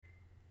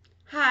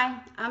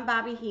Hi, I'm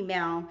Bobby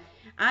Hemel.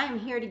 I am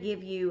here to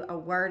give you a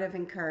word of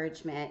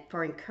encouragement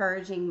for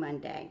Encouraging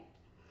Monday.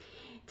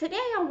 Today,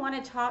 I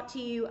want to talk to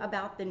you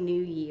about the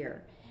new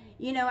year.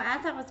 You know,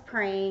 as I was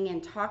praying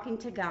and talking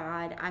to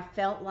God, I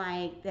felt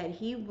like that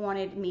He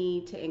wanted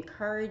me to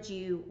encourage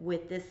you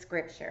with this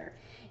scripture.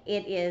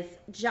 It is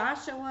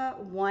Joshua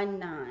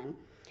 1:9,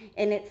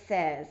 and it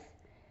says,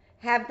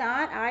 Have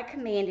not I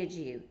commanded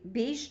you?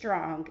 Be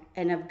strong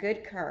and of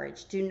good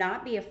courage. Do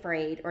not be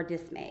afraid or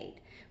dismayed,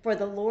 for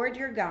the Lord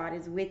your God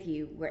is with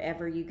you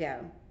wherever you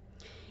go.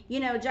 You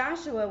know,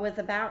 Joshua was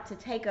about to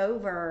take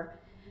over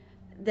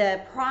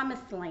the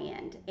promised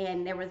land,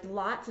 and there was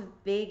lots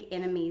of big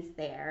enemies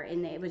there,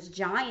 and it was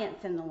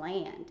giants in the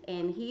land,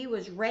 and he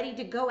was ready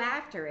to go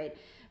after it,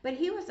 but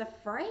he was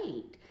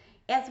afraid,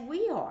 as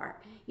we are.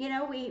 You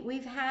know,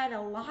 we've had a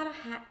lot of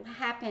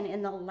happen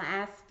in the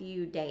last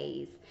few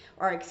days,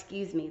 or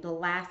excuse me, the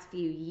last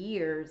few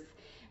years,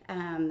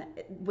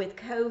 with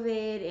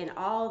COVID and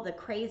all the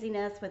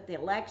craziness with the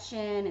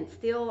election, and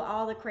still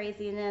all the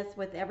craziness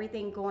with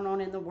everything going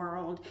on in the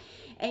world.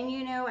 And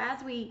you know,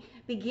 as we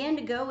begin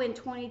to go in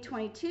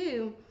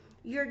 2022,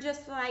 you're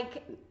just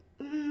like,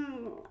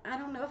 I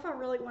don't know if I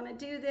really want to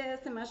do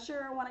this. Am I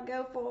sure I want to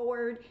go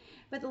forward?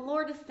 But the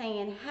Lord is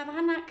saying, Have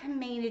I not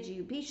commanded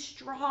you? Be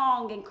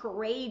strong and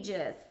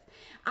courageous.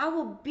 I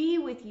will be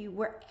with you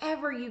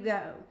wherever you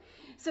go.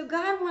 So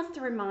God wants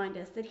to remind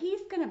us that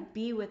He's going to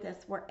be with us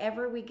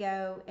wherever we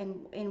go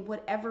and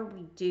whatever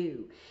we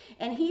do.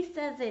 And He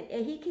says it,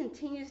 He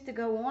continues to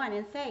go on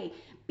and say,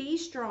 be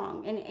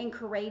strong and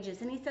courageous.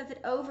 And He says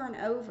it over and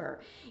over.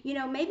 You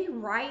know, maybe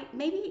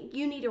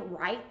you need to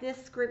write this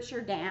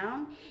scripture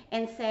down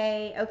and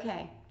say,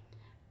 okay,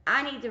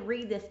 I need to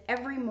read this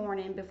every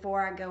morning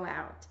before I go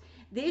out.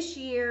 This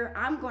year,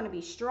 I'm going to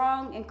be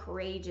strong and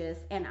courageous,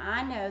 and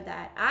I know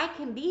that I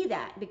can be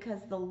that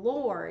because the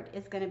Lord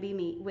is going to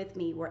be with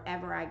me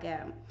wherever I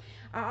go.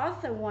 I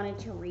also wanted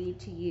to read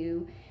to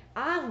you.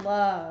 I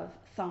love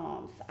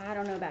Psalms. I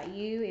don't know about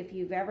you if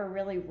you've ever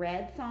really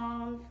read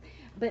Psalms,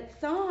 but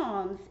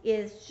Psalms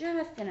is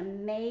just an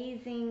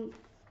amazing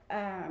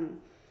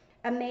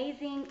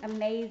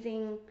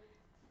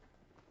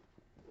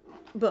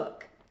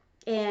book.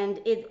 And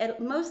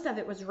most of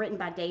it was written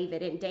by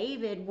David, and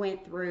David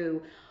went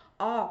through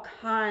all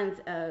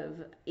kinds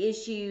of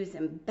issues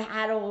and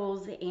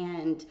battles,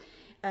 and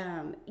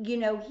you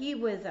know, he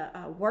was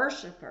a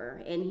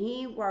worshiper, and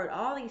he wrote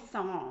all these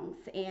songs.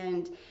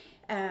 And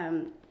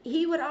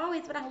he would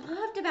always, what I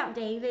loved about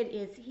David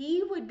is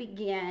he would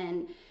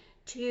begin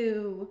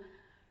to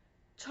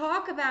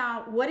talk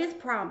about what his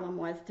problem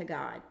was to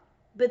God,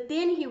 but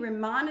then he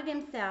reminded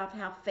himself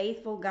how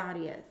faithful God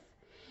is.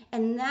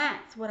 And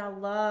that's what I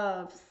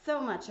love so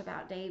much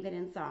about David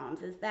in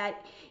Psalms, is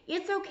that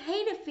it's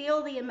okay to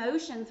feel the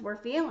emotions we're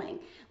feeling.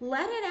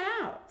 Let it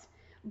out.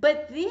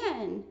 But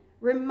then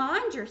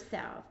remind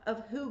yourself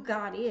of who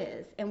God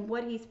is and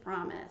what He's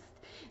promised.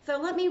 So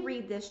let me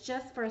read this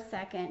just for a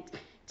second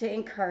to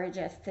encourage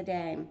us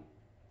today.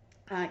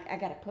 I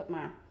got to put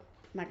my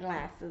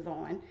glasses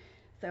on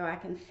so I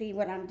can see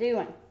what I'm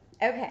doing.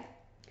 Okay.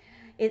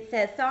 It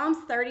says Psalms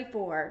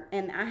 34,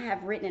 and I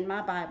have written in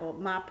my Bible,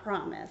 my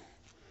promise.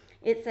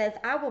 It says,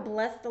 I will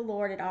bless the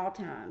Lord at all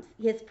times.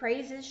 His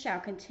praises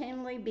shall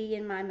continually be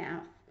in my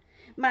mouth.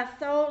 My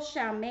soul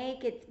shall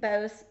make its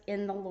boast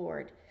in the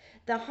Lord.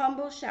 The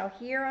humble shall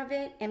hear of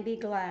it and be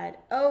glad.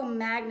 Oh,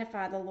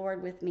 magnify the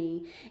Lord with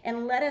me,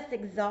 and let us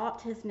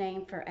exalt His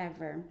name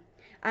forever.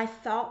 I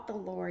sought the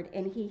Lord,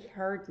 and He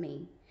heard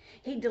me.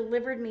 He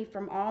delivered me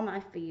from all my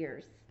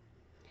fears.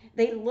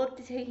 They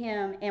looked to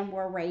Him and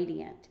were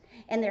radiant,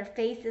 and their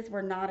faces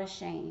were not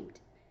ashamed.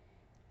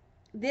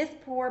 This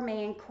poor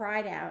man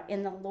cried out,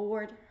 and the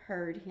Lord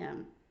heard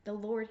him. The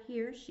Lord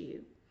hears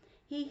you.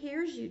 He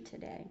hears you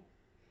today.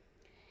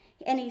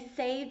 And He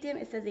saved him.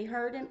 It says He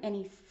heard him, and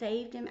He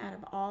saved him out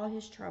of all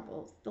his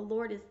troubles. The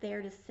Lord is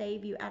there to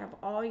save you out of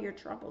all your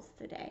troubles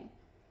today.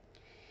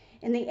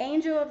 And the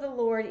angel of the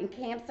Lord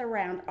encamps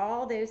around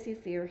all those who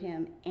fear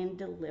Him and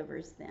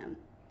delivers them.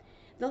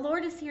 The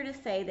Lord is here to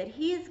say that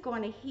He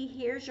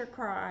hears your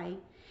cry.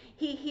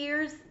 He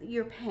hears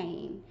your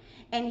pain.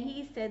 And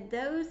He said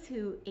those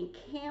who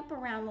encamp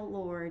around the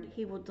Lord,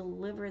 He will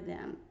deliver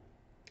them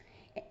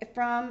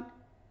from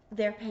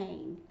their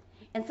pain.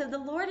 And so the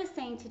Lord is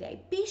saying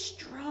today, be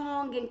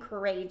strong and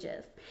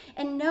courageous,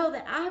 and know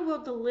that I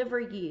will deliver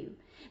you,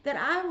 that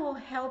I will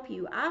help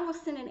you. I will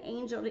send an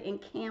angel to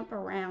encamp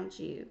around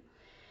you.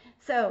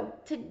 So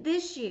to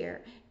this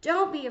year,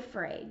 don't be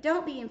afraid.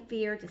 Don't be in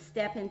fear to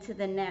step into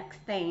the next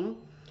thing.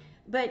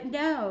 But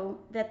know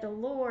that the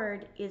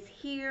Lord is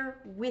here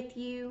with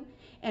you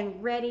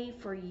and ready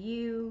for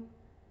you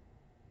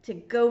to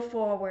go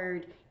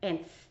forward and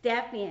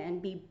step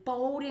in. Be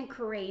bold and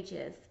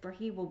courageous, for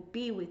He will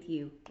be with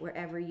you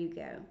wherever you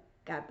go.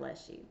 God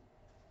bless you.